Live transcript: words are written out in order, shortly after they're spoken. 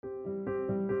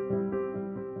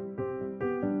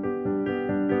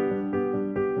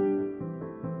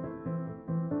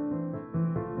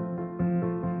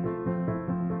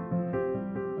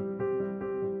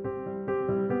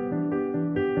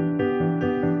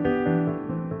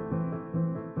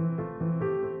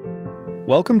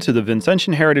Welcome to the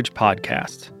Vincentian Heritage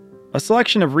Podcast, a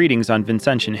selection of readings on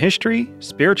Vincentian history,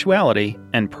 spirituality,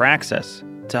 and praxis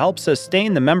to help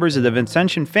sustain the members of the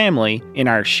Vincentian family in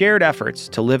our shared efforts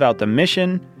to live out the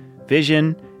mission,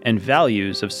 vision, and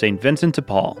values of St. Vincent de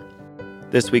Paul.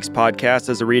 This week's podcast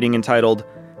is a reading entitled,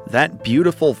 That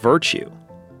Beautiful Virtue.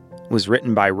 It was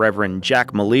written by Reverend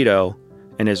Jack Melito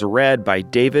and is read by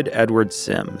David Edward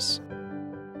Sims.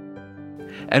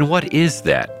 And what is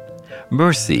that?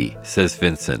 Mercy, says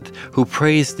Vincent, who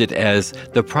praised it as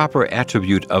the proper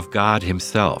attribute of God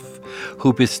himself,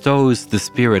 who bestows the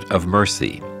spirit of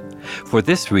mercy. For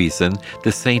this reason,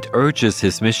 the saint urges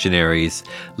his missionaries,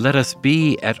 let us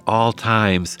be at all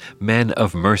times men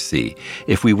of mercy,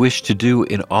 if we wish to do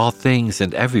in all things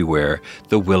and everywhere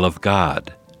the will of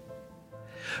God.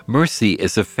 Mercy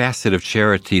is a facet of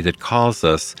charity that calls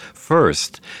us,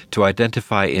 first, to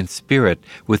identify in spirit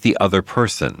with the other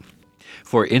person.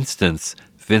 For instance,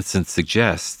 Vincent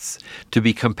suggests to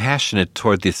be compassionate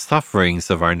toward the sufferings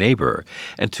of our neighbor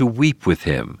and to weep with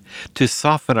him, to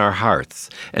soften our hearts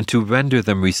and to render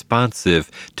them responsive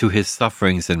to his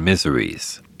sufferings and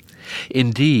miseries.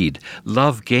 Indeed,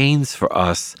 love gains for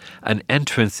us an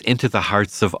entrance into the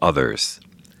hearts of others.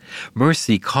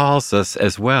 Mercy calls us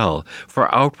as well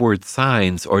for outward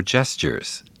signs or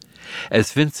gestures.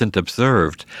 As Vincent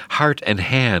observed, heart and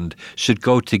hand should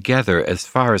go together as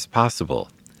far as possible.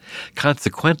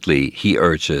 Consequently, he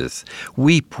urges,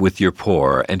 weep with your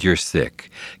poor and your sick.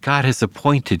 God has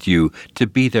appointed you to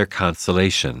be their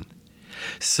consolation.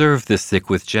 Serve the sick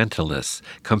with gentleness,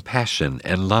 compassion,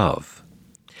 and love.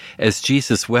 As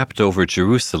Jesus wept over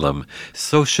Jerusalem,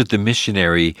 so should the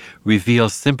missionary reveal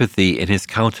sympathy in his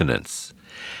countenance,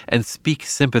 and speak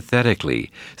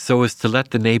sympathetically so as to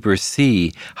let the neighbor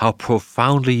see how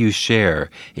profoundly you share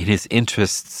in his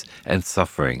interests and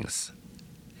sufferings.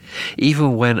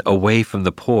 Even when away from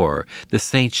the poor, the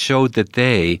saint showed that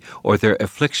they, or their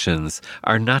afflictions,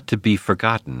 are not to be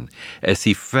forgotten, as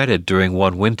he fretted during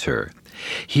one winter.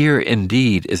 Here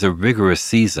indeed is a rigorous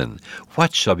season.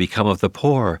 What shall become of the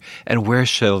poor, and where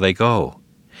shall they go?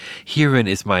 Herein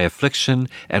is my affliction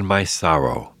and my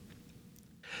sorrow.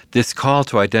 This call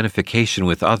to identification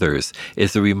with others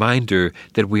is a reminder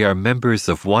that we are members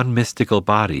of one mystical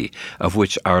body, of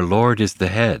which our Lord is the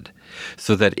head,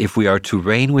 so that if we are to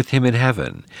reign with him in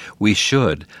heaven, we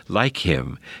should, like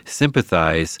him,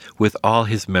 sympathize with all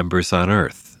his members on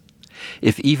earth.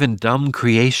 If even dumb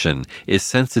creation is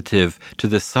sensitive to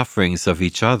the sufferings of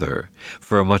each other,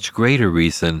 for a much greater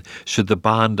reason should the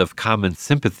bond of common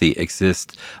sympathy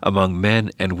exist among men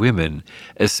and women,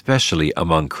 especially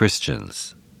among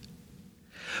Christians.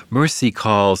 Mercy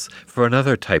calls for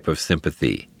another type of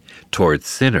sympathy, towards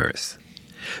sinners.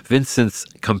 Vincent's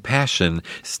compassion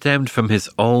stemmed from his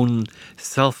own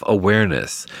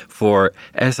self-awareness, for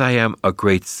as I am a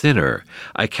great sinner,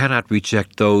 I cannot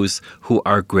reject those who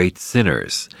are great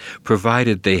sinners,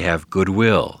 provided they have good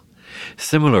will.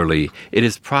 Similarly, it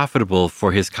is profitable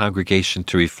for his congregation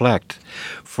to reflect,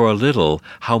 for a little,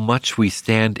 how much we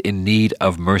stand in need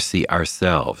of mercy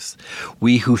ourselves.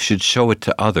 We who should show it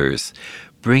to others,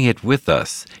 bring it with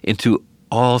us into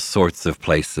all sorts of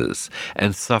places,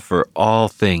 and suffer all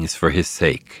things for his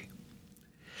sake.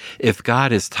 If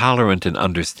God is tolerant and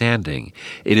understanding,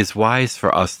 it is wise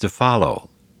for us to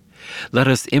follow. Let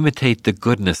us imitate the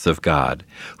goodness of God,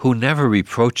 who never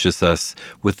reproaches us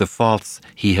with the faults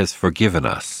he has forgiven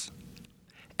us.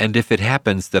 And if it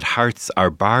happens that hearts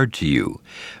are barred to you,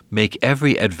 make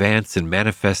every advance in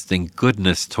manifesting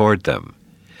goodness toward them.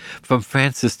 From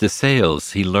Francis de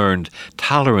Sales he learned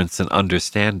tolerance and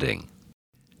understanding.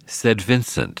 Said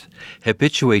Vincent,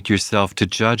 habituate yourself to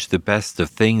judge the best of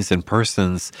things and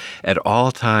persons at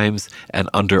all times and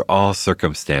under all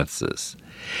circumstances.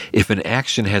 If an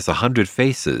action has 100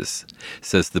 faces,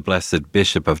 says the blessed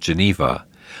Bishop of Geneva,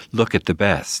 look at the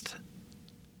best.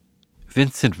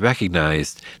 Vincent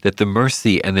recognized that the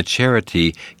mercy and the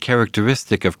charity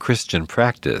characteristic of Christian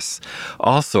practice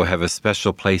also have a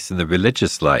special place in the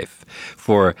religious life,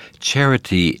 for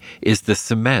charity is the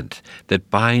cement that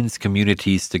binds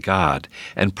communities to God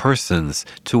and persons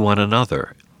to one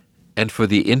another. And for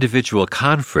the individual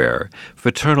confrere,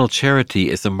 fraternal charity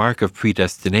is a mark of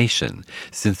predestination,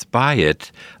 since by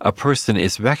it a person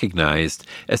is recognized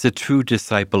as a true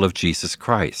disciple of Jesus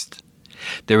Christ.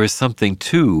 There is something,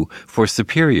 too, for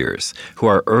superiors, who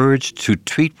are urged to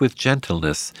treat with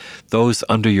gentleness those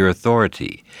under your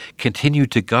authority, continue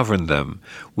to govern them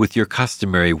with your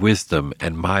customary wisdom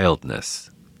and mildness.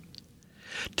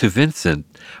 To Vincent,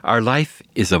 our life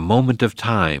is a moment of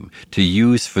time to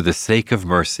use for the sake of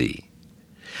mercy.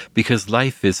 Because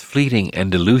life is fleeting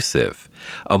and elusive,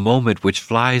 a moment which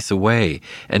flies away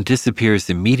and disappears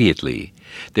immediately,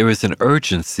 there is an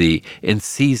urgency in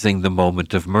seizing the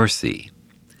moment of mercy.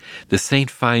 The saint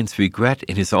finds regret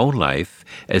in his own life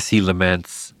as he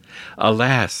laments,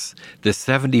 "Alas, the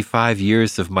 75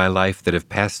 years of my life that have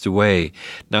passed away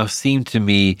now seem to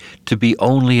me to be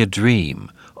only a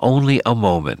dream, only a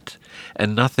moment,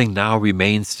 and nothing now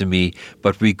remains to me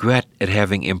but regret at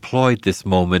having employed this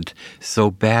moment so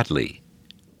badly."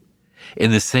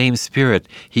 In the same spirit,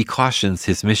 he cautions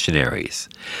his missionaries,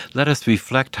 "Let us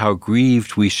reflect how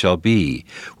grieved we shall be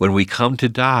when we come to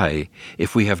die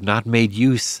if we have not made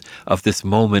use of this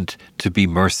moment to be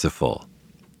merciful."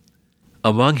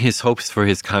 Among his hopes for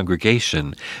his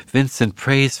congregation, Vincent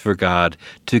prays for God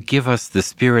to give us the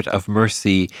spirit of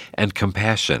mercy and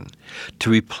compassion, to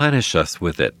replenish us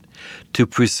with it, to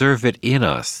preserve it in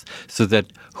us, so that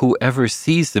whoever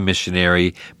sees the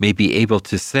missionary may be able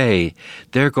to say,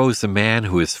 "There goes a man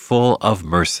who is full of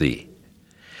mercy."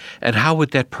 And how would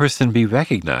that person be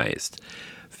recognized?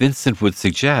 Vincent would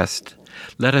suggest,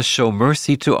 "Let us show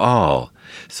mercy to all,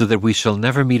 so that we shall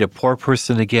never meet a poor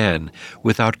person again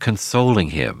without consoling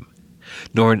him,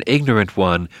 nor an ignorant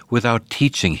one without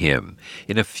teaching him,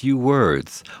 in a few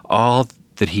words, all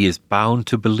that he is bound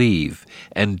to believe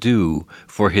and do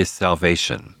for his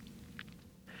salvation."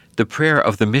 The prayer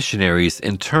of the missionaries,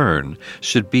 in turn,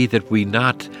 should be that we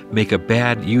not make a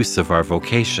bad use of our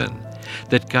vocation,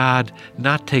 that God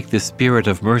not take the spirit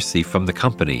of mercy from the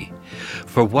company.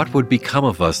 For what would become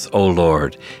of us, O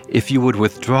Lord, if you would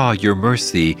withdraw your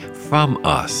mercy from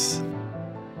us?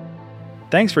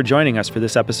 Thanks for joining us for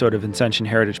this episode of Vincentian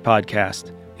Heritage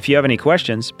Podcast. If you have any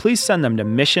questions, please send them to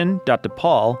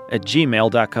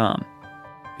mission.depaul@gmail.com.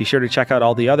 Be sure to check out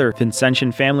all the other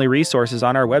Vincentian family resources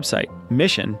on our website,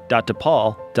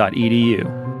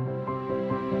 mission.depaul.edu.